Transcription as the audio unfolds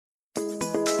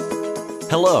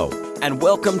Hello, and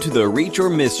welcome to the Reach or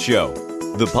Miss Show,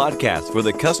 the podcast for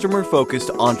the customer-focused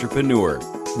entrepreneur,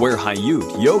 where Hayut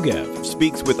Yogev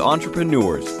speaks with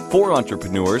entrepreneurs for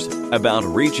entrepreneurs about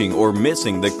reaching or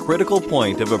missing the critical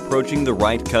point of approaching the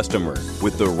right customer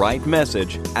with the right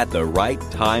message at the right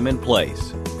time and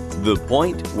place. The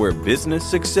point where business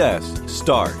success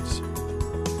starts.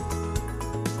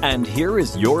 And here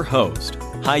is your host,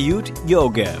 Hayut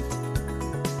Yogev.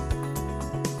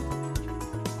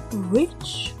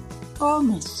 Reach or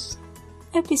Miss,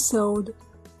 episode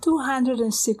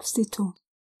 262.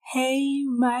 Hey,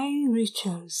 my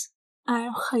Reachers,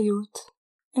 I'm Hayut,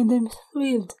 and I'm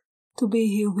thrilled to be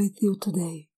here with you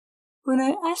today. When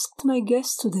I asked my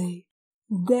guest today,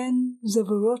 Dan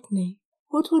Zavorotny,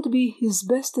 what would be his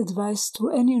best advice to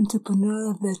any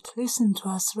entrepreneur that listens to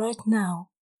us right now,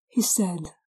 he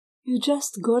said, you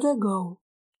just gotta go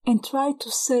and try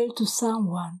to sell to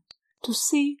someone to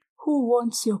see who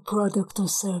wants your product or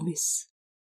service.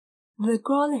 The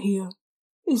goal here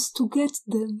is to get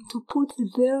them to put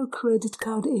their credit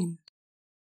card in.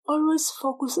 Always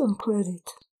focus on credit.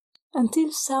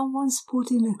 Until someone's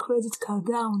putting a credit card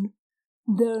down,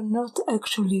 they're not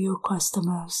actually your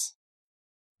customers.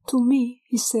 To me,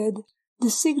 he said, the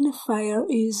signifier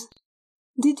is,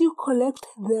 did you collect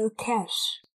their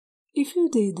cash? If you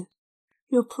did,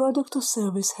 your product or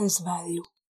service has value.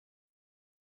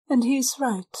 And he is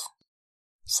right.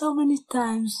 So many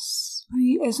times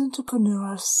we as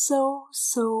entrepreneurs are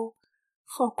so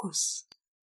focused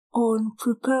on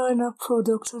preparing our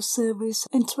product or service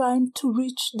and trying to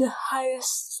reach the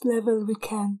highest level we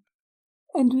can.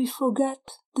 And we forget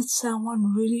that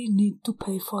someone really needs to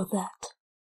pay for that.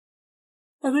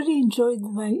 I really enjoyed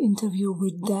my interview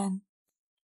with Dan,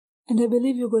 and I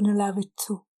believe you're going to love it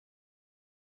too.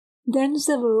 Dan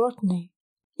Zavorotny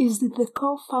is the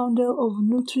co-founder of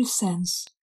NutriSense,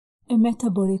 a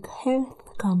metabolic health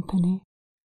company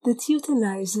that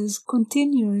utilizes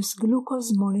continuous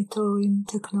glucose monitoring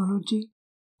technology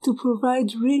to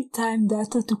provide real-time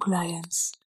data to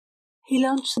clients. He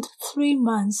launched 3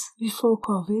 months before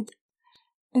COVID,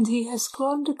 and he has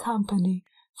grown the company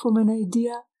from an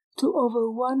idea to over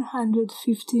 $150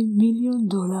 million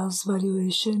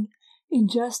valuation in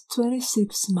just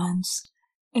 26 months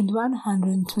and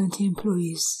 120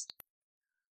 employees.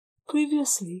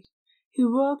 Previously, he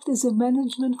worked as a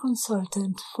management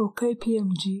consultant for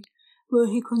KPMG, where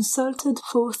he consulted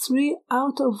for 3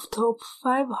 out of top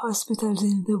 5 hospitals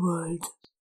in the world.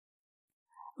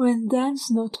 When Dan's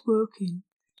not working,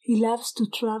 he loves to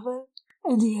travel,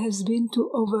 and he has been to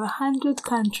over 100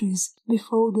 countries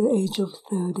before the age of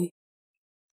 30.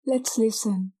 Let's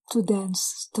listen to Dan's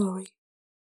story.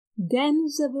 Dan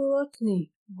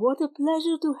Zavorotny, what a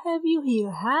pleasure to have you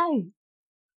here. Hi.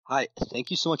 Hi,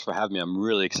 thank you so much for having me. I'm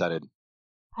really excited.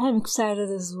 I'm excited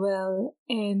as well,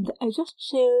 and I just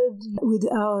shared with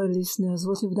our listeners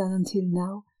what you've done until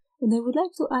now, and I would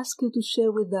like to ask you to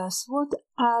share with us what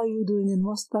are you doing and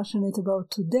most passionate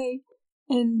about today,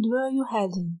 and where are you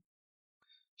heading?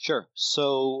 Sure.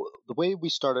 So the way we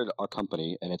started our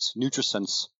company, and it's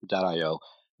NutriSense.io,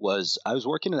 was I was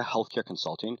working in healthcare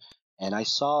consulting, and I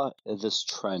saw this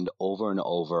trend over and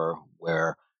over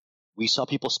where we saw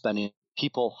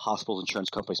hospitals,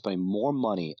 insurance companies spending more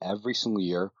money every single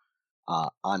year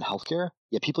on healthcare,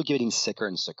 yet people getting sicker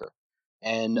and sicker.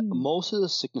 And most of the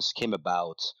sickness came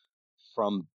about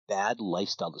from bad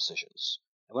lifestyle decisions.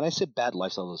 And when I say bad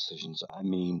lifestyle decisions, I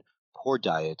mean poor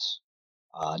diets,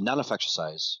 not enough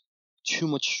exercise, too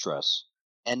much stress.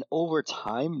 And over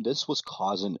time, this was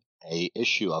causing a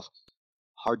issue of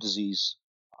heart disease,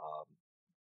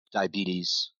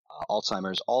 diabetes,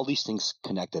 Alzheimer's, all these things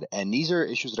connected. And these are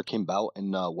issues that came about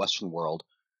in the Western world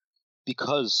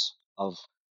because of,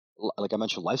 like I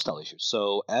mentioned, lifestyle issues.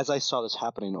 So as I saw this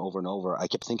happening over and over, I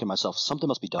kept thinking to myself, something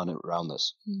must be done around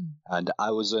this. And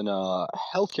I was in a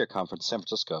healthcare conference in San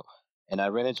Francisco, and I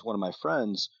ran into one of my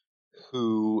friends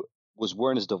who was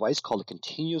wearing this device called a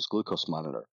continuous glucose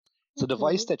monitor. It's a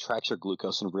device that tracks your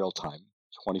glucose in real time,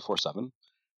 24/7.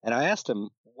 And I asked him,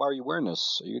 why are you wearing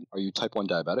this? Are you type 1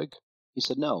 diabetic? He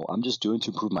said, no, I'm just doing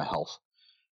to improve my health.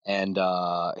 And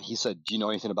he said, do you know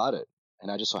anything about it?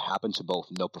 And I just so happened to both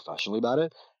know professionally about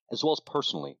it as well as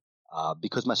personally,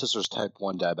 because my sister's type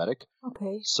 1 diabetic.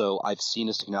 Okay. So I've seen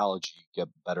this technology get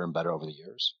better and better over the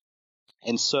years.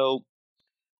 And so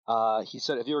he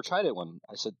said, have you ever tried it one?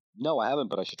 I said, no, I haven't,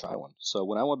 but I should try one. So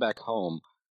when I went back home,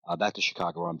 back to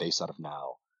Chicago, where I'm based out of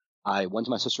now, I went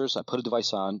to my sister's, I put a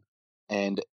device on,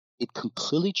 and it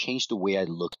completely changed the way I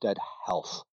looked at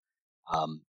health.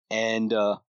 And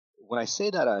when I say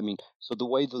that, I mean, so the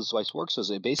way this device works is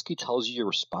it basically tells you your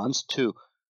response to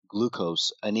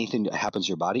glucose, anything that happens to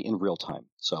your body in real time.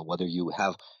 So whether you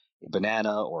have a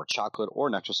banana or chocolate or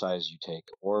an exercise you take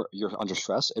or you're under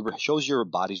stress, it shows your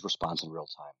body's response in real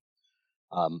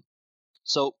time.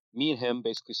 So me and him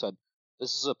basically said,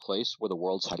 this is a place where the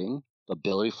world's heading, the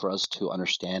ability for us to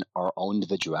understand our own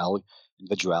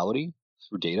individuality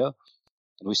through data.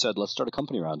 And we said, let's start a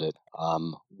company around it.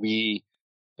 We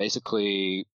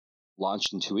basically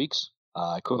launched in 2 weeks.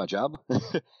 I quit my job.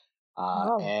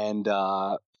 Wow. And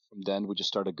from then we just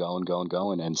started going.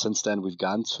 And since then we've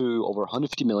gotten to over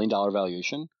 $150 million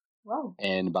valuation Wow.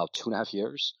 in about 2.5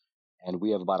 years. And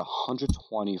we have about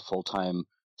 120 full-time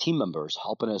team members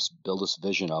helping us build this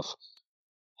vision of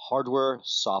hardware,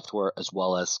 software, as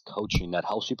well as coaching that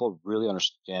helps people really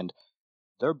understand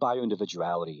their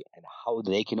bio-individuality and how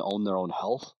they can own their own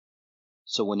health.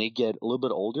 So when they get a little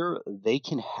bit older, they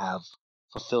can have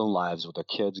fulfilling lives with their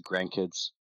kids,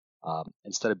 grandkids,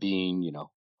 instead of being,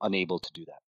 unable to do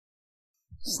that.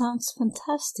 Sounds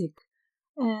fantastic.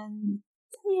 And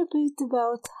tell me a bit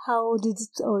about how did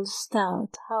it all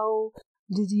start? How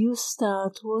did you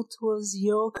start? What was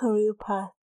your career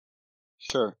path?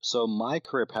 Sure. So my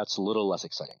career path's a little less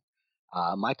exciting.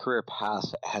 My career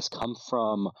path has come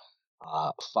from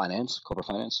finance, corporate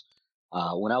finance.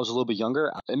 When I was a little bit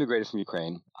younger, I immigrated from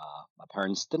Ukraine. My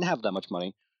parents didn't have that much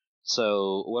money.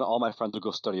 So when all my friends would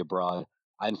go study abroad,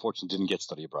 I unfortunately didn't get to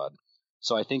study abroad.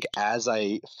 So I think as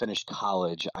I finished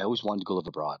college, I always wanted to go live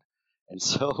abroad. And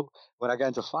so when I got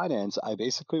into finance, I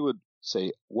basically would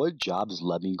say, what jobs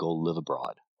let me go live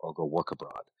abroad or go work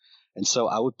abroad? And so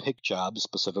I would pick jobs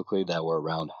specifically that were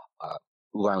around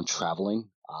traveling,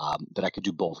 that I could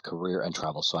do both career and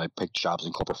travel. So I picked jobs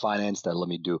in corporate finance that let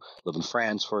me live in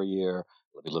France for a year,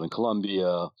 let me live in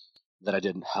Colombia, that I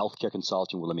did in healthcare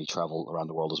consulting would let me travel around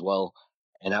the world as well.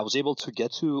 And I was able to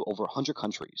get to over 100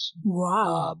 countries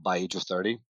Wow. by age of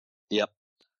 30. Yep.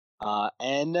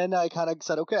 And then I kind of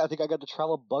said, okay, I think I got the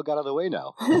travel bug out of the way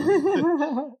now.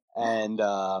 And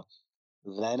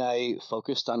then I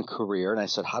focused on career and I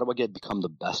said, how do I become the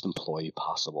best employee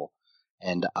possible?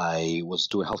 And I was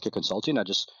doing healthcare consulting. I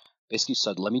just basically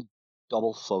said, let me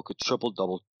double focus, triple,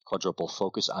 double, quadruple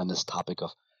focus on this topic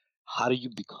of how do you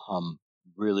become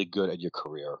really good at your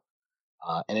career?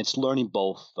 And it's learning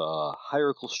both the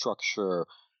hierarchical structure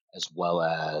as well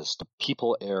as the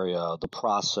people area, the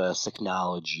process,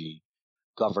 technology,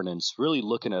 governance, really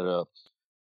looking at it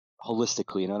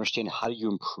holistically and understanding how do you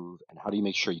improve and how do you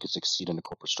make sure you can succeed in the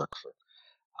corporate structure.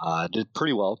 Did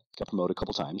pretty well, got promoted a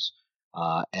couple times.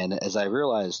 And as I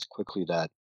realized quickly that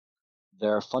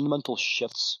there are fundamental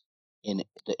shifts in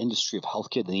the industry of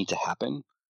healthcare that need to happen,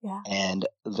 and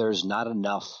there's not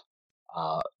enough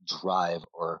drive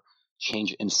or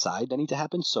change inside that need to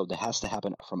happen, so that has to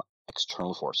happen from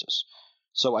external forces.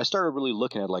 So I started really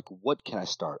looking at what can I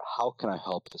start? How can I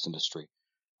help this industry?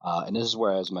 And this is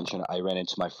where, as mentioned, I ran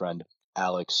into my friend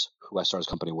Alex, who I started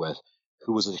his company with,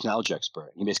 who was a technology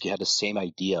expert. He basically had the same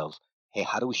idea of, hey,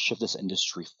 how do we shift this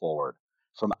industry forward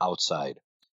from outside?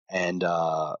 And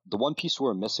the one piece we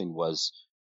were missing was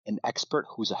an expert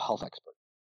who's a health expert.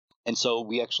 And so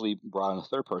we actually brought in a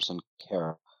third person,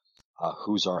 Kara,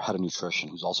 who's our head of nutrition,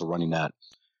 who's also running that.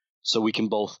 So we can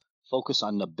both focus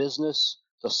on the business,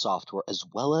 the software, as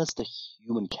well as the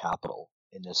human capital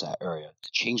in this area to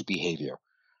change behavior.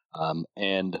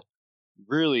 And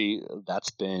really, that's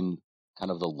been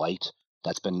kind of the light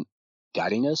that's been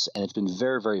guiding us, and it's been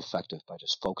very, very effective by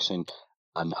just focusing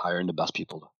on hiring the best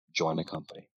people to join the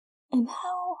company. And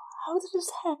how did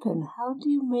this happen? How do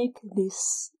you make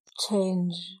this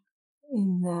change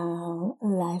in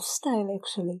lifestyle,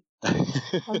 actually?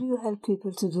 How do you help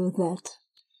people to do that?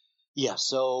 Yeah,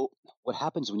 so what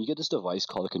happens when you get this device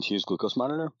called a continuous glucose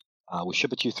monitor, we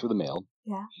ship it to you through the mail.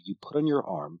 Yeah. You put on your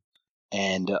arm,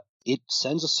 and it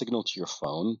sends a signal to your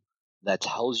phone that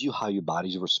tells you how your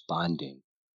body's responding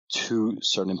to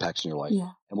certain impacts in your life.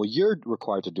 Yeah. And what you're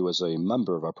required to do as a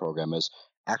member of our program is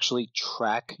actually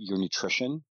track your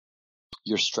nutrition,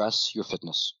 your stress, your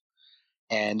fitness.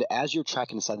 And as you're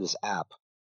tracking inside this app,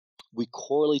 we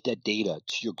correlate that data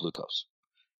to your glucose.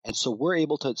 And so we're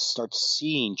able to start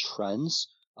seeing trends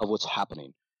of what's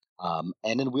happening.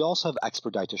 And then we also have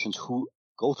expert dietitians who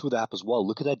go through the app as well,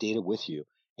 look at that data with you,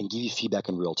 and give you feedback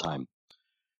in real time.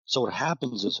 So what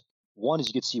happens is, one is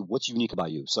you get to see what's unique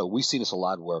about you. So we see this a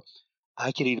lot where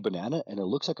I can eat a banana and it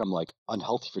looks like I'm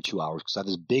unhealthy for 2 hours because I have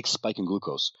this big spike in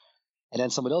glucose. And then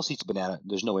someone else eats a banana,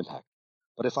 there's no impact.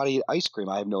 But if I eat ice cream,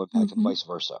 I have no impact, and vice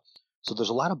versa. So there's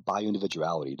a lot of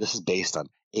bio-individuality. This is based on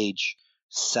age,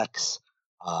 sex,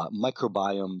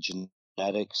 microbiome,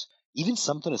 genetics, even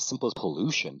something as simple as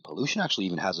pollution. Pollution actually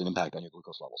even has an impact on your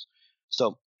glucose levels.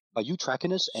 So by you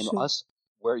tracking this and us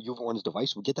where you've worn this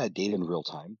device. We get that data in real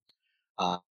time.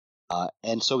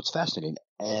 And so it's fascinating.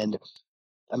 And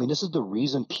I mean, this is the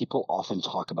reason people often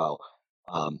talk about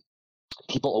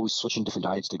people always switching different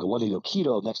diets. They go one day they'll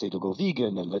keto, next day they'll go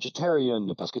vegan and vegetarian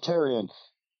and pescatarian,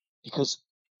 because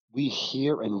we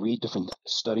hear and read different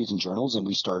studies and journals and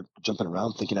we start jumping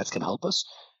around thinking that's going to help us.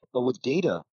 But with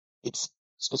data, it's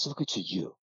specifically to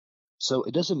you. So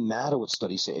it doesn't matter what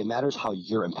studies say. It matters how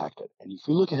you're impacted. And if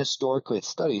you look at historically at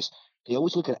studies, they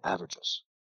always look at averages.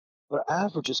 But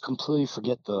averages completely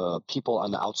forget the people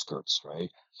on the outskirts, right?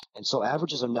 And so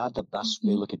averages are not the best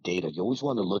way to look at data. You always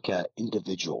want to look at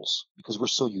individuals because we're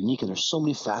so unique and there's so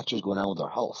many factors going on with our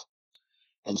health.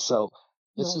 And so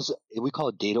this is, we call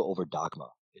it data over dogma.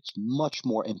 It's much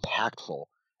more impactful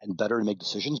and better to make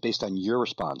decisions based on your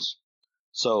response.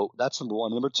 So that's number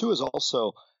one. Number two is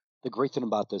also the great thing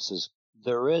about this is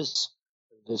there is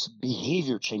this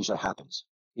behavior change that happens.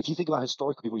 If you think about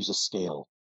historically, people use a scale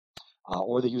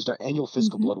or they use their annual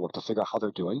physical blood work to figure out how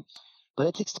they're doing. But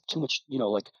it takes up too much,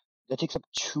 that takes up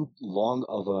too long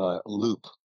of a loop.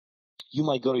 You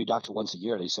might go to your doctor once a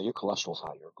year. They say your cholesterol's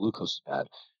high, your glucose is bad,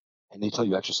 and they tell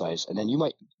you exercise. And then you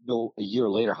might know a year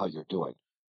later how you're doing.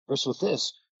 Versus with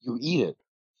this, you eat it.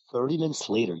 30 minutes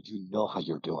later, you know how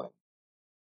you're doing.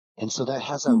 And so that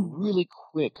has a really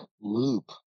quick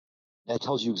loop that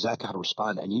tells you exactly how to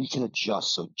respond, and you can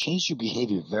adjust. So change your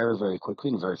behavior very, very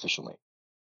quickly and very efficiently.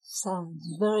 Sounds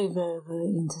very, very,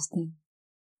 very interesting.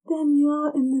 Then you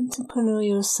are an entrepreneur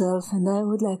yourself, and I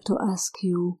would like to ask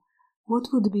you, what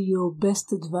would be your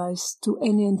best advice to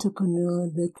any entrepreneur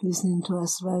that's listening to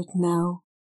us right now,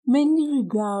 mainly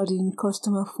regarding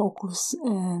customer focus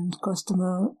and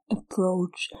customer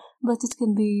approach, but it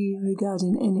can be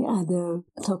regarding any other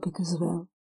topic as well?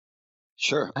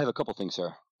 Sure. I have a couple things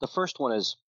here. The first one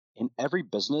is, in every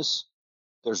business,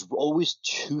 there's always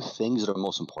two things that are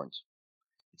most important.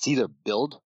 It's either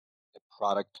build a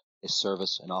product, a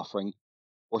service, an offering,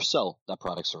 or sell that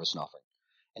product, service, and offering.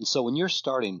 And so when you're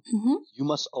starting, you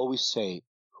must always say,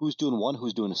 who's doing one,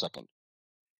 who's doing a second.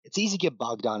 It's easy to get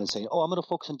bogged down and saying, oh, I'm going to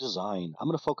focus on design. I'm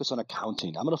going to focus on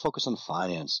accounting. I'm going to focus on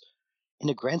finance. In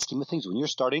the grand scheme of things, when you're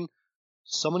starting,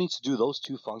 someone needs to do those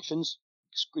two functions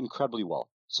incredibly well.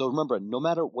 So remember, no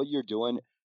matter what you're doing,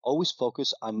 always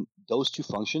focus on those two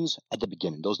functions at the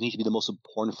beginning. Those need to be the most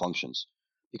important functions,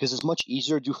 because it's much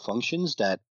easier to do functions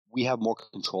that we have more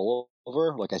control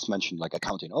over. Like I mentioned, like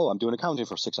accounting. Oh, I'm doing accounting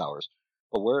for 6 hours,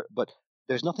 but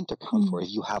there's nothing to account for if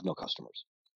you have no customers.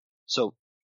 So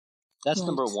that's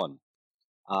number one.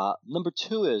 Number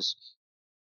two is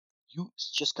you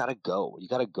just got to go. You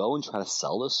got to go and try to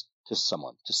sell this to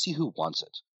someone to see who wants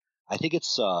it. I think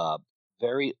it's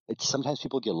sometimes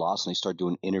people get lost and they start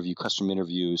doing customer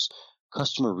interviews,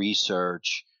 customer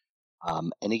research,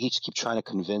 and they just keep trying to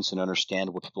convince and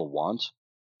understand what people want.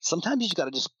 Sometimes you just got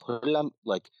to just put it on,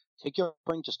 like, take your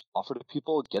offering, just offer to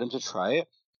people, get them to try it,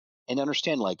 and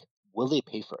understand, like, will they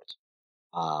pay for it?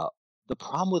 The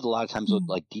problem with a lot of times with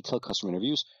like detailed customer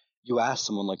interviews, you ask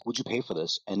someone like, would you pay for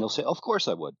this? And they'll say, of course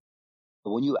I would.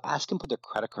 But when you ask them to put their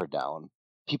credit card down,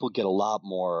 people get a lot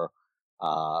more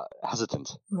hesitant.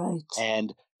 Right.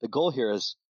 And the goal here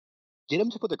is get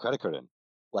them to put their credit card in.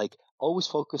 Like, always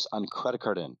focus on credit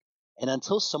card in. And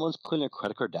until someone's putting their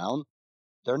credit card down,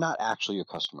 they're not actually your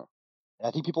customer. And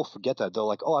I think people forget that. They're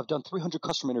like, oh, I've done 300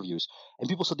 customer interviews. And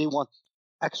people said they want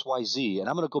XYZ, and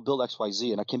I'm going to go build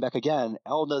XYZ. And I came back again.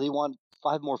 Oh, no, they want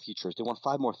 5 more features. They want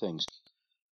 5 more things.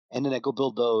 And then I go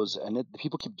build those. And the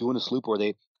people keep doing this loop where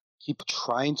they keep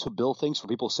trying to build things for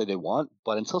people to say they want.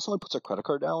 But until someone puts their credit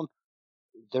card down,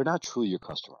 they're not truly your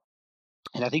customer.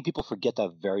 And I think people forget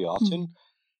that very often.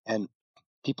 And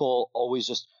people always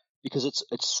just, because it's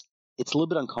a little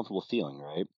bit uncomfortable feeling,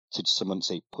 right? To someone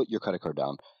say, put your credit card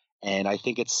down. And I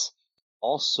think it's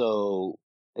also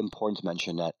important to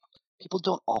mention that people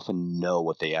don't often know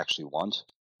what they actually want.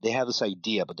 They have this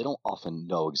idea, but they don't often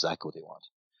know exactly what they want.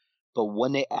 But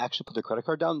when they actually put their credit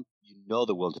card down, you know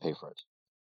they're willing to pay for it,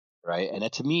 right? And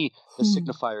that, to me, the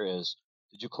signifier is,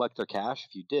 did you collect their cash?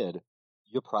 If you did,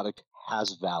 your product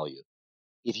has value.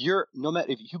 If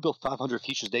you build 500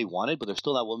 features they wanted, but they're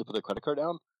still not willing to put their credit card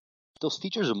down, those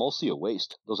features are mostly a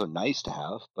waste. Those are nice to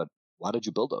have, but why did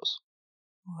you build those?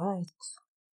 Right.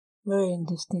 Very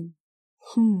interesting.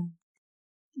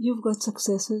 You've got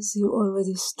successes. You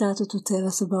already started to tell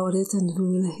us about it, and we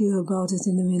will hear about it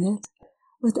in a minute.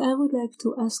 But I would like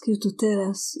to ask you to tell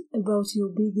us about your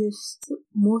biggest,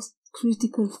 most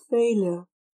critical failure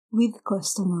with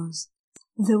customers.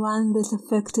 The one that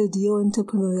affected your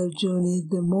entrepreneurial journey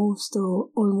the most, or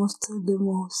almost the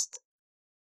most.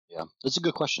 Yeah, that's a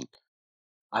good question.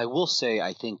 I will say,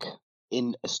 I think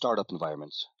in a startup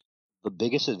environment, the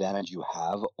biggest advantage you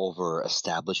have over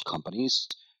established companies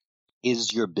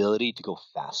is your ability to go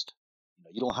fast.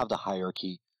 You don't have the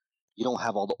hierarchy. You don't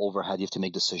have all the overhead. You have to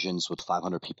make decisions with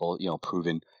 500 people,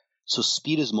 proven. So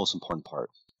speed is the most important part.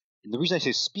 And the reason I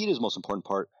say speed is the most important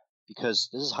part because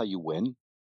this is how you win,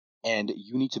 and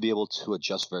you need to be able to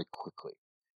adjust very quickly.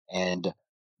 And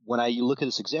when I look at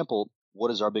this example,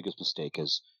 what is our biggest mistake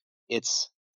is it's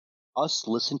us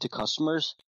listening to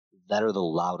customers that are the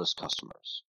loudest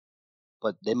customers,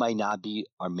 but they might not be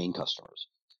our main customers.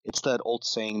 It's that old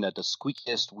saying that the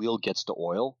squeakiest wheel gets the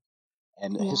oil.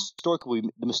 And historically,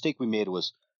 the mistake we made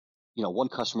was, one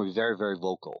customer would be very, very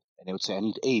vocal, and they would say, I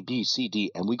need A, B, C,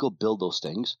 D, and we go build those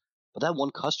things. But that one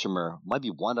customer might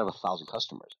be one out of 1,000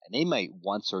 customers, and they might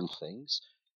want certain things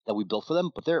that we built for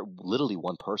them, but they're literally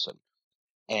one person.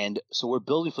 And so we're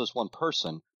building for this one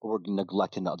person, but we're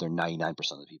neglecting the other 99%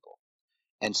 of the people.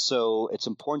 And so it's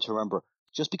important to remember,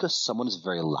 just because someone is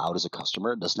very loud as a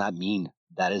customer does not mean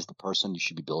that is the person you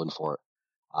should be building for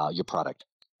your product.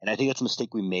 And I think that's a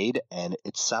mistake we made, and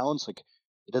it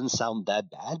doesn't sound that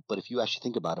bad, but if you actually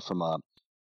think about it from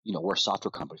we're a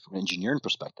software company, from an engineering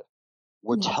perspective,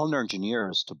 we're telling our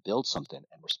engineers to build something,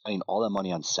 and we're spending all that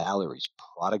money on salaries,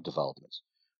 product development,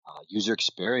 user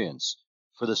experience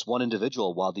for this one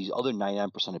individual, while these other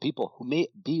 99% of people who may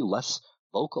be less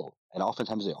vocal, and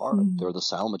oftentimes they are, they're the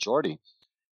silent majority,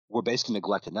 we're basically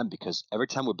neglecting them because every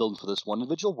time we're building for this one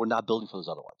individual, we're not building for those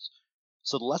other ones.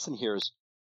 So the lesson here is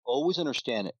always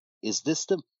understand, is this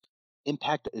going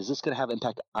to have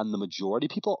impact on the majority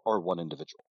of people or one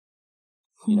individual?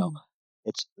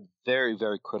 It's very,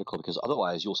 very critical because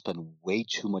otherwise you'll spend way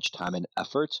too much time and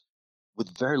effort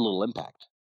with very little impact.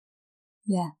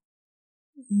 Yeah.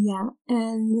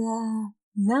 And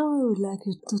now I would like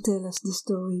you to tell us the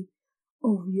story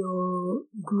of your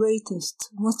greatest,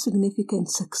 most significant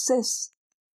success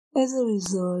as a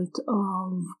result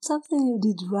of something you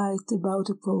did right about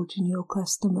approaching your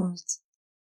customers.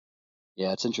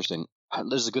 Yeah, it's interesting.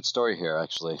 There's a good story here,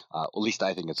 actually. At least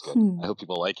I think it's good. I hope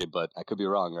people like it, but I could be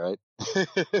wrong, right?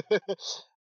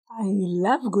 I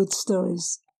love good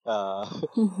stories.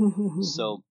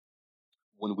 So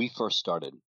when we first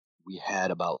started, we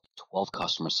had about 12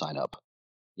 customers sign up.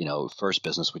 First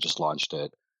business, we just launched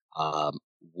it.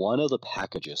 One of the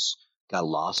packages got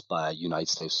lost by United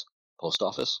States Post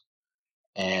Office,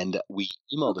 and we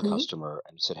emailed the customer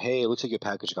and said, hey, it looks like your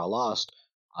package got lost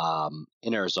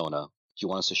in Arizona. Do you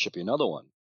want us to ship you another one?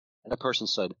 And the person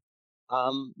said,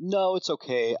 no, it's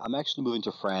okay. I'm actually moving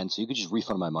to France, so you could just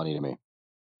refund my money to me.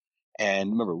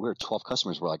 And remember, we were 12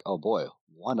 customers. We're like, oh boy,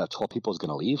 1 out of 12 people is going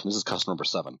to leave. And this is customer number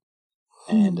 7.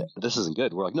 And this isn't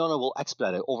good. We're like, no, we'll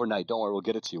expedite it overnight. Don't worry, we'll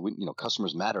get it to you.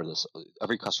 Customers matter.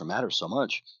 Every customer matters so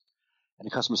much. And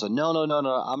the customer said, no,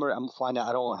 I'm flying out.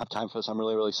 I don't have time for this. I'm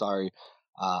really, really sorry.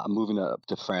 I'm moving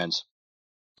to France.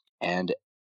 And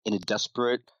in a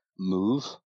desperate move,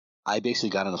 I basically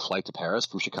got on a flight to Paris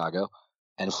from Chicago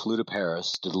and flew to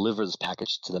Paris to deliver this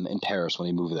package to them in Paris when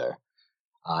they moved there,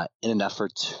 in an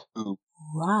effort to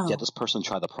get this person to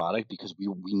try the product because we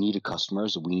needed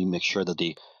customers. We need to make sure that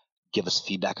they give us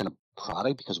feedback on a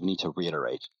product because we need to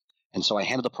reiterate. And so I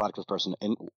handed the product to this person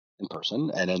in person,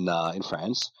 and then in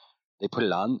France, they put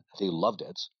it on. They loved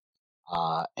it.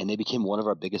 And they became one of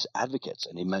our biggest advocates,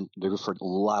 and they referred a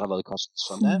lot of other customers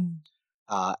from that.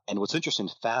 And what's interesting,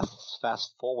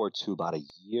 fast forward to about a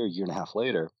year and a half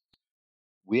later,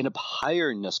 we end up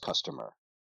hiring this customer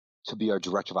to be our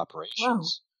director of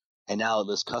operations. And now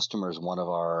this customer is one of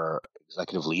our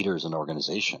executive leaders in the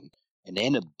organization. And they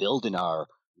end up building our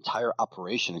entire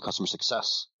operation and customer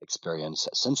success experience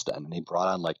since then. And they brought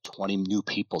on like 20 new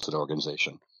people to the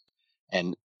organization.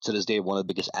 And to this day, one of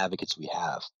the biggest advocates we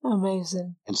have.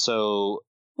 Amazing. And so...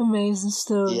 amazing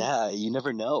story. Yeah, you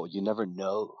never know. You never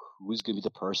know who's going to be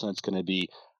the person that's going to be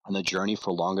on the journey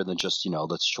for longer than just,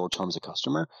 that's short term as a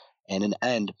customer. And in the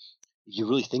end, if you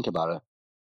really think about it,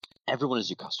 everyone is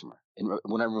your customer. In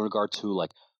regard to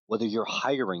like whether you're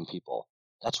hiring people,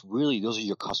 those are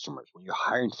your customers. When you're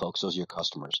hiring folks, those are your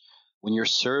customers. When you're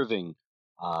serving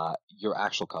your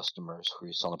actual customers who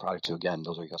you're selling the product to, again,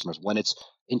 those are your customers. When it's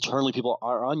internally people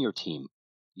are on your team,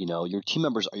 your team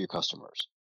members are your customers.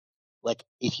 Like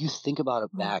if you think about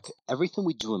it back, everything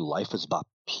we do in life is about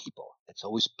people. It's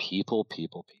always people.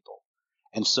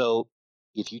 And so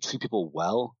if you treat people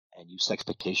well and you set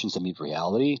expectations that meet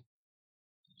reality,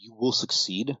 you will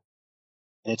succeed.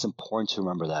 And it's important to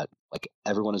remember that like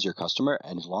everyone is your customer,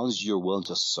 and as long as you're willing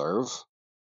to serve,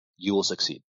 you will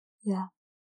succeed. Yeah.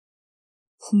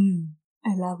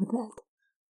 I love that.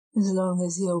 As long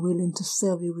as you're willing to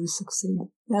serve, you will succeed.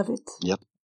 Love it. Yep.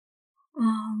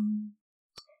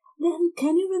 Then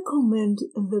can you recommend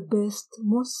the best,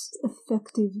 most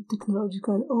effective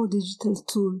technological or digital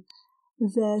tool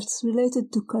that's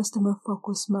related to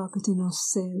customer-focused marketing or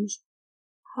sales?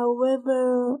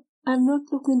 However, I'm not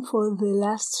looking for the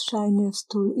last shiniest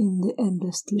tool in the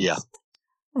endless list. Yeah.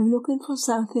 I'm looking for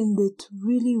something that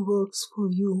really works for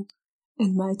you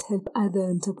and might help other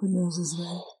entrepreneurs as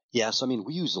well. Yeah, so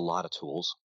we use a lot of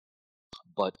tools,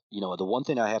 but the one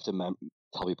thing I have to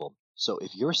tell people, so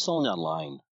if you're selling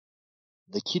online,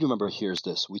 the key to remember here is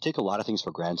this. We take a lot of things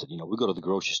for granted. We go to the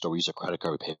grocery store, we use a credit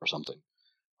card, we pay for something,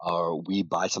 or we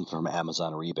buy something from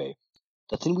Amazon or eBay.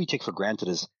 The thing we take for granted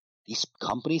is these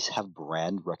companies have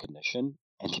brand recognition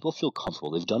and people feel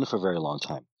comfortable. They've done it for a very long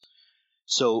time.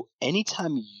 So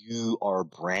anytime you are a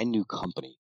brand new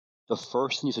company, the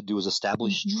first thing you have to do is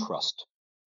establish trust.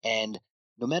 And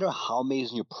no matter how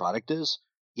amazing your product is,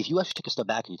 if you actually take a step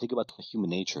back and you think about the human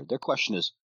nature, their question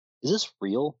is this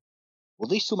real? Will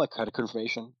they steal my credit card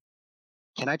information?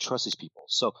 Can I trust these people?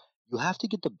 So you have to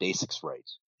get the basics right.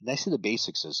 And I say the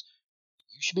basics is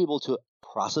you should be able to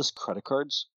process credit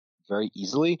cards very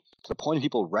easily to the point of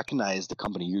people recognize the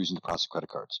company you're using to process credit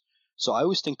cards. So I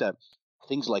always think that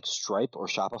things like Stripe or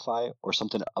Shopify or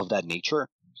something of that nature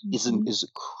is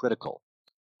critical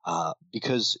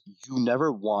because you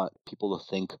never want people to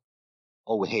think,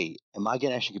 oh, hey, am I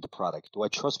going to actually get the product? Do I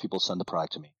trust people to send the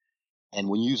product to me? And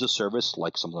when you use a service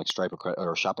like something like Stripe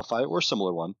or Shopify or a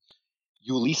similar one,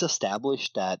 you at least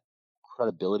establish that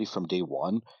credibility from day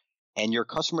one, and your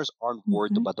customers aren't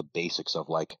worried about the basics of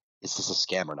like, is this a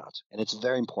scam or not? And it's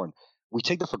very important. We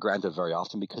take that for granted very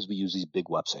often because we use these big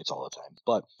websites all the time.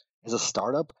 But as a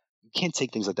startup, you can't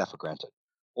take things like that for granted.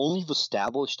 Only you've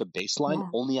established a baseline,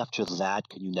 only after that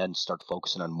can you then start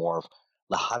focusing on more of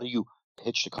how do you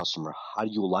pitch the customer? How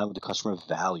do you align with the customer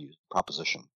value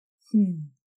proposition?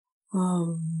 I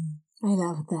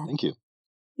love that. Thank you.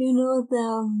 There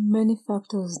are many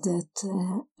factors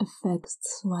that affect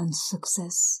one's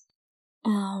success.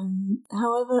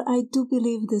 However, I do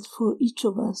believe that for each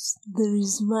of us, there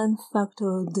is one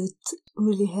factor that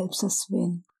really helps us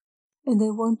win. And I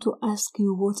want to ask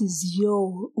you, what is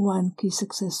your one key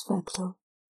success factor?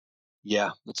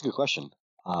 Yeah, that's a good question.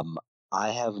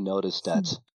 I have noticed that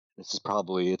this is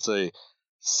probably, it's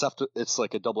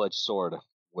like a double-edged sword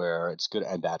where it's good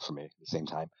and bad for me at the same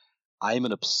time. I am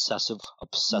an obsessive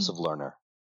learner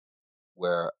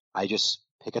where I just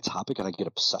pick a topic and I get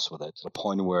obsessed with it to the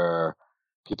point where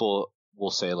people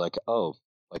will say like, oh,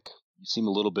 like you seem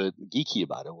a little bit geeky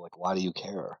about it. Like, why do you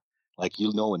care? Like,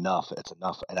 you know enough. It's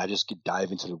enough. And I just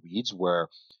dive into the weeds where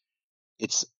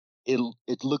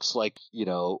it looks like,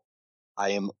 I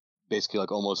am basically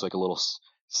like almost like a little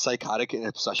psychotic in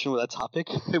obsession with that topic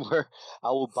where I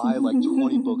will buy like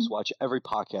 20 books, watch every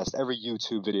podcast, every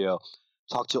YouTube video,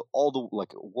 talk to all the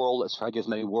let's try to get as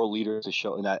many world leaders to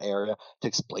show in that area to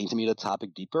explain to me the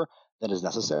topic deeper than is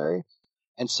necessary.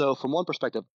 And so from one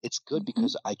perspective, it's good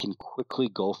because I can quickly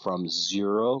go from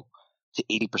 0 to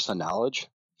 80% knowledge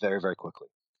very, very quickly.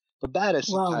 The bad is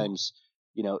sometimes,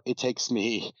 it takes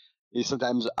me,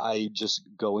 sometimes I just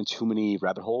go in too many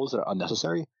rabbit holes that are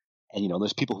unnecessary. And,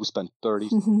 there's people who spend 30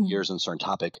 years on a certain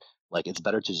topic. Like, it's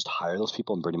better to just hire those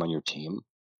people and bring them on your team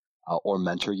or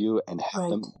mentor you and have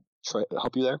them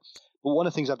help you there. But one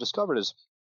of the things I've discovered is,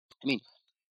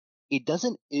 it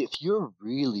doesn't, if you're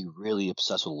really, really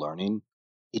obsessed with learning,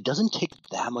 it doesn't take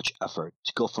that much effort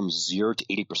to go from 0 to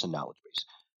 80% knowledge base.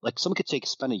 Like, someone could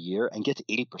spend a year and get to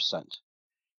 80%.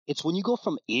 It's when you go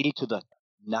from 80 to the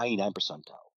 99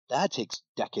 percentile, that takes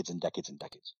decades and decades and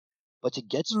decades. But to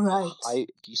get to a high,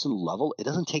 decent level, it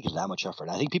doesn't take that much effort.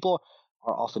 I think people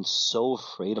are often so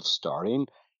afraid of starting.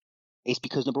 It's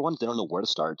because, number one, they don't know where to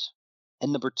start.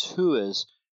 And number two is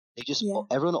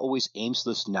everyone always aims to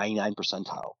this 99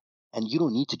 percentile. And you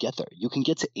don't need to get there. You can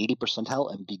get to 80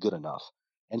 percentile and be good enough.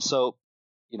 And so,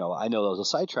 I know that was a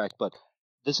sidetrack, but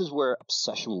this is where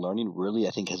obsession learning really,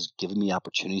 I think, has given me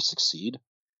opportunity to succeed.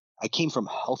 I came from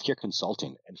healthcare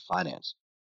consulting and finance.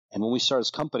 And when we started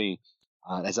this company,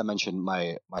 as I mentioned,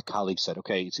 my colleague said,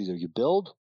 okay, it's either you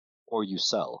build or you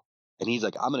sell. And he's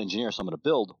like, I'm an engineer, so I'm going to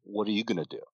build. What are you going to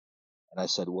do? And I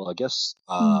said, well, I guess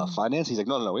finance. He's like,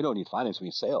 no, we don't need finance. We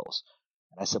need sales.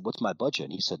 And I said, what's my budget?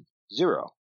 And he said, 0.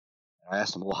 And I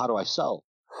asked him, well, how do I sell?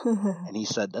 And he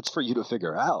said, that's for you to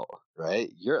figure out, right?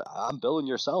 I'm building,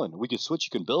 you're selling. We could switch.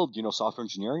 You can build, software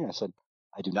engineering. I said,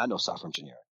 I do not know software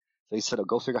engineering. So he said, oh,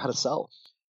 go figure out how to sell.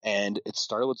 And it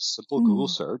started with a simple Google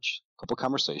search, a couple of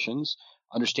conversations,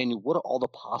 understanding what are all the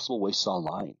possible ways to sell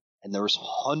online. And there was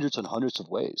hundreds and hundreds of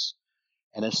ways.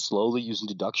 And then slowly using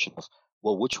deduction of,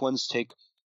 well, which ones take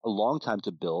a long time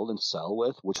to build and sell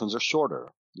with, which ones are shorter.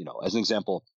 As an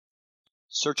example,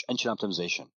 search engine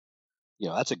optimization.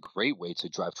 That's a great way to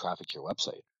drive traffic to your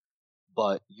website.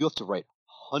 But you have to write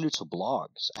hundreds of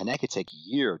blogs, and that could take a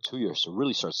year or 2 years to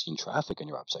really start seeing traffic on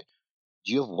your website.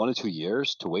 Do you have 1 or 2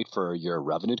 years to wait for your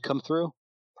revenue to come through?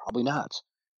 Probably not.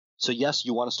 So yes,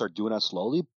 you want to start doing that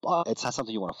slowly, but it's not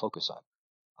something you want to focus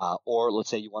on. Or let's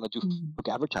say you want to do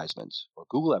Facebook advertisements or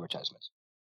Google advertisements.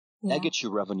 Yeah. That gets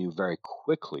you revenue very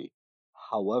quickly.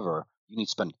 However, you need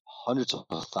to spend hundreds of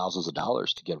thousands of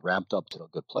dollars to get ramped up to a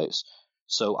good place.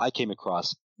 So I came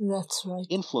across That's right.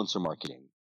 influencer marketing.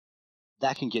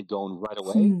 That can get going right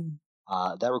away.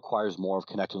 That requires more of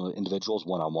connecting with individuals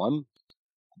one-on-one,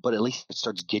 but at least it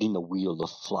starts getting the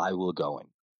flywheel going.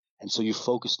 And so you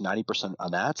focus 90%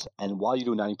 on that. And while you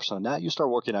do 90% on that, you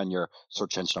start working on your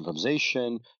search engine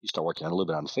optimization. You start working on a little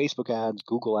bit on Facebook ads,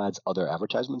 Google ads, other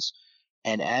advertisements.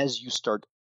 And as you start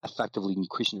effectively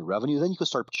increasing your revenue, then you can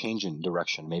start changing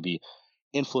direction. Maybe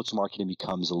influence marketing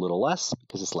becomes a little less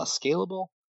because it's less scalable.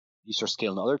 You start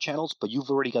scaling other channels, but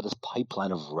you've already got this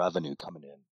pipeline of revenue coming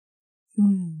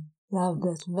in. Love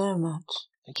that very much.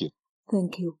 Thank you.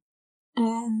 Thank you.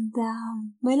 And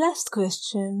my last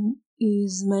question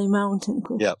is my mountain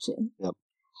question. Yep.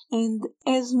 And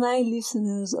as my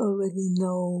listeners already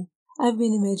know, I've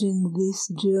been imagining this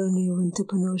journey of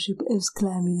entrepreneurship as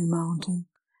climbing a mountain.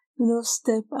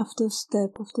 Step after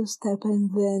step after step, and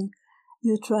then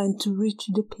you're trying to reach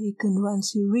the peak, and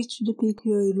once you reach the peak,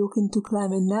 you're looking to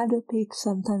climb another peak.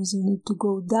 Sometimes you need to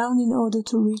go down in order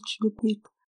to reach the peak.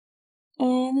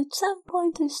 And at some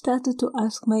point I started to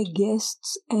ask my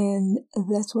guests, and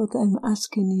that's what I'm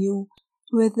asking you,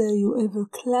 whether you ever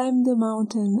climbed a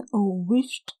mountain or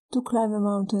wished to climb a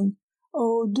mountain,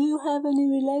 or do you have any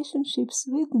relationships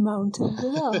with mountains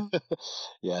at all?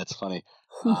 Yeah, it's funny.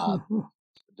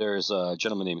 There's a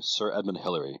gentleman named Sir Edmund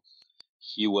Hillary.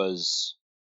 He was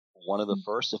one of the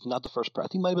first, if not the first, I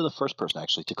think he might have been the first person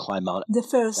actually to climb Mount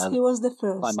Everest. He was the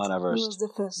first. Climb Mount Everest. He was the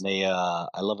first. And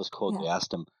I love his quote. Yeah. They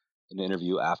asked him in an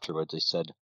interview afterwards, they said,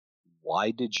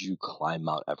 "Why did you climb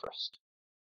Mount Everest?"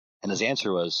 And his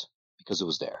answer was, because it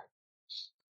was there.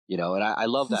 And I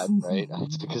love that, right?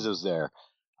 It's because it was there.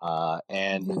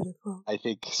 And Beautiful. I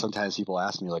think sometimes people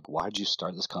ask me, like, why did you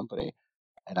start this company?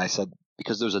 And I said,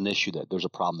 because there's an issue there's a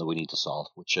problem that we need to solve,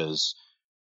 which is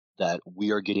that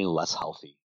we are getting less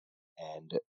healthy.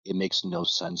 And it makes no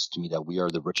sense to me that we are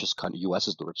the richest country, U.S.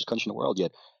 is the richest country in the world,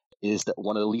 yet it is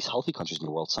one of the least healthy countries in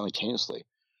the world simultaneously.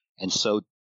 And so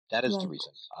that is the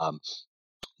reason.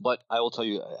 But I will tell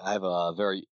you, I have a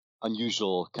very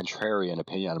unusual contrarian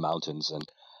opinion on mountains. And,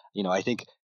 I think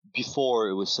before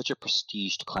it was such a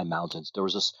prestige to climb mountains. There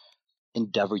was this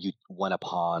endeavor you went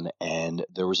upon, and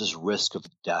there was this risk of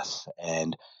death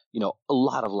and, a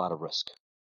lot of risk.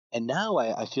 And now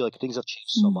I feel like things have changed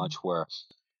so much where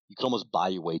you can almost buy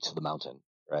your way to the mountain,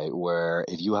 right? Where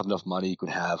if you have enough money, you can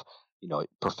have,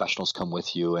 professionals come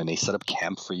with you, and they set up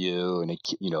camp for you, and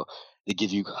they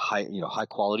give you high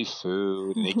quality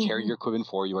food, and they carry your equipment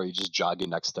for you, or you just jogging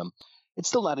next to them. It's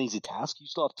still not an easy task. You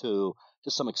still have to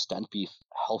some extent, be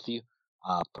healthy,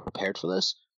 prepared for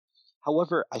this.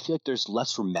 However, I feel like there's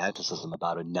less romanticism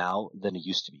about it now than it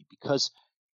used to be, because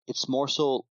it's more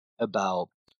so about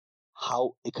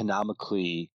how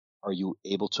economically are you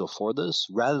able to afford this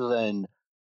rather than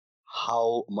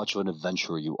how much of an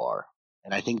adventurer you are.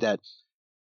 And I think that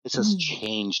this has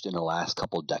changed in the last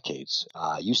couple of decades.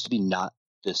 It used to be not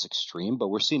this extreme, but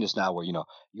we're seeing this now where, you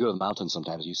go to the mountains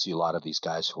sometimes, you see a lot of these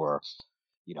guys who are,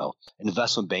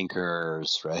 investment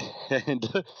bankers, right? And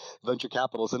venture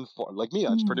capitalists, and like me,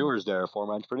 entrepreneurs there,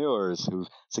 former entrepreneurs who've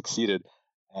succeeded,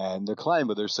 and they're climbing,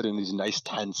 but they're sitting in these nice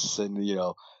tents, and,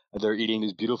 they're eating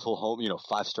these beautiful home,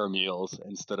 5-star meals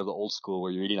instead of the old school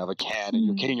where you're eating out of a can and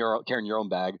you're carrying your own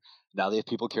bag. Now they have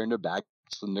people carrying their bags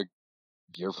and their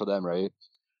gear for them, right?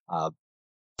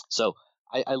 So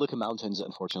I look at mountains,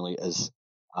 unfortunately, as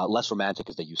less romantic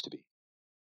as they used to be.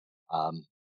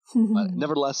 But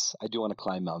nevertheless, I do want to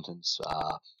climb mountains.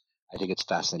 I think it's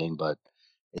fascinating, but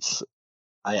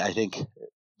I think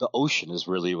the ocean is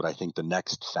really what I think the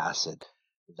next facet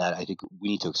that I think we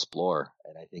need to explore.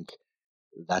 And I think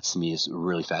that to me is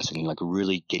really fascinating, like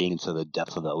really getting into the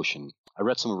depth of the ocean. I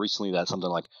read somewhere recently that something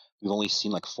like we've only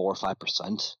seen like 4 or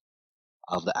 5%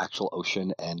 of the actual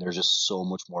ocean, and there's just so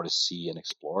much more to see and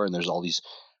explore. And there's all these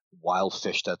wild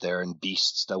fish out there and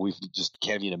beasts that we just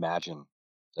can't even imagine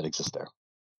that exist there.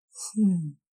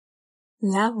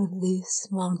 Love this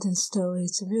mountain story.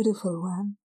 It's a beautiful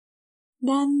one.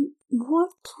 Then,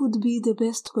 what would be the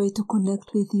best way to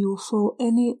connect with you for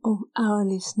any of our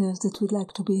listeners that would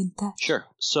like to be in touch? Sure.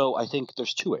 So I think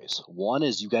there's 2 ways. One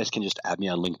is you guys can just add me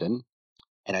on LinkedIn.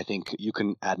 And I think you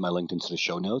can add my LinkedIn to the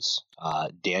show notes.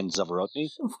 Dan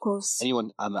Zavarotny. Of course.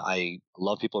 Anyone, I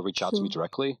love people to reach out to me Sure.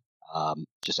 directly.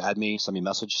 Just add me, send me a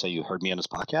message, say you heard me on this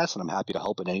podcast, and I'm happy to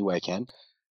help in any way I can.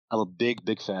 I'm a big,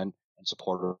 big fan and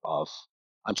supporter of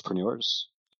entrepreneurs.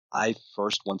 I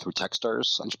first went through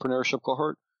Techstars entrepreneurship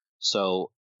cohort,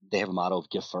 so they have a motto of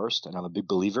give first, and I'm a big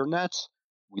believer in that.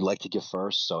 We like to give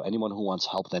first, so anyone who wants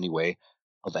help in any way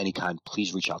of any kind,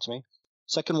 please reach out to me.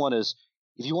 Second one is,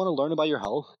 if you want to learn about your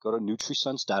health, go to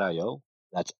NutriSense.io.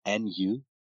 That's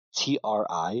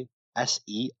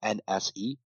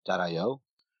NutriSense.io.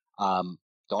 Don't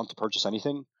have to purchase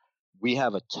anything. We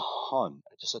have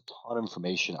just a ton of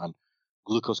information on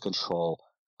glucose control,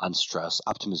 on stress,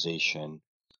 optimization,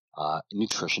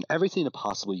 nutrition, everything that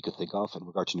possibly you could think of in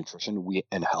regard to nutrition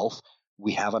and health.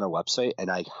 We have on our website, and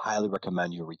I highly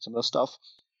recommend you read some of this stuff.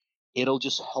 It'll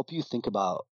just help you think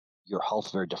about your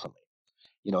health very differently.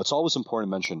 It's always important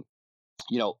to mention,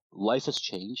 life has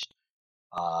changed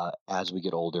as we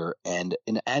get older, and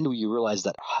in the end, you realize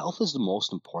that health is the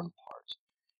most important part.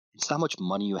 It's not how much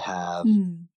money you have.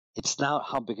 It's not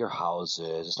how big your house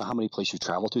is. It's not how many places you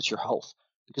travel to. It's your health.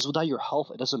 Because without your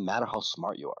health, it doesn't matter how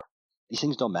smart you are. These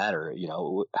things don't matter.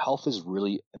 Health is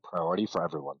really a priority for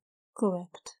everyone.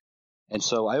 Correct. And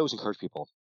so I always encourage people.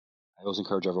 I always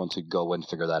encourage everyone to go and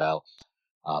figure that out.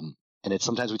 And it's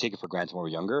sometimes we take it for granted when we're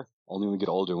younger. Only when we get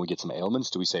older and we get some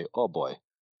ailments do we say, oh boy,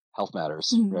 health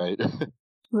matters, right?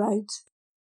 Right.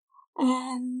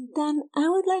 And then I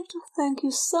would like to thank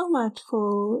you so much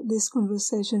for this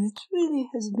conversation. It really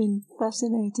has been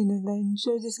fascinating and I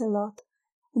enjoyed it a lot.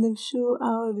 And I'm sure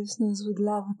our listeners would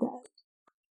love that.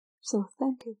 So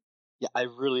thank you. Yeah,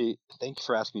 thank you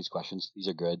for asking these questions. These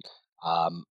are good.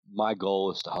 My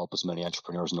goal is to help as many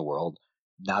entrepreneurs in the world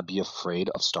not be afraid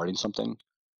of starting something.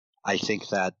 I think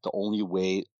that the only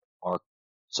way our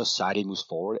society moves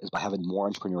forward is by having more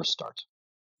entrepreneurs start.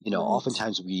 Right.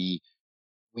 Oftentimes we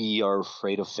are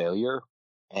afraid of failure,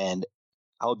 and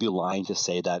I would be lying to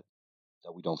say that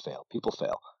we don't fail. People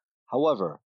fail.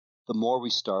 However, the more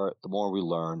we start, the more we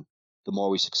learn, the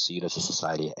more we succeed as a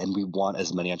society, and we want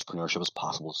as many entrepreneurship as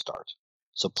possible to start.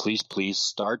 So please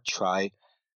start, try,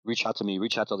 reach out to me,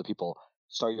 reach out to other people,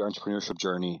 start your entrepreneurship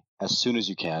journey as soon as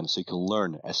you can so you can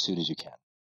learn as soon as you can.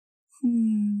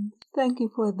 Thank you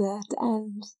for that,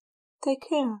 and take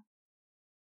care.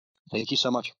 Thank you so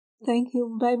much. Thank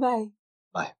you. Bye-bye.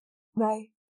 Bye. Bye.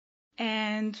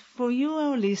 And for you,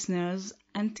 our listeners,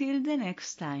 until the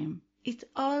next time, it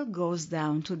all goes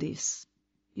down to this.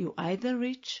 You either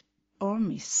reach or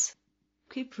miss.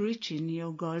 Keep reaching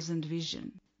your goals and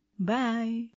vision.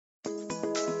 Bye.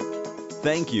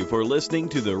 Thank you for listening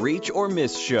to the Reach or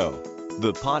Miss Show,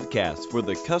 the podcast for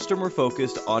the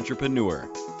customer-focused entrepreneur.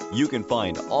 You can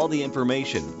find all the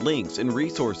information, links, and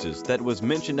resources that was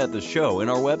mentioned at the show in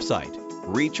our website,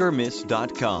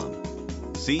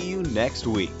 reachormiss.com. See you next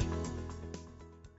week.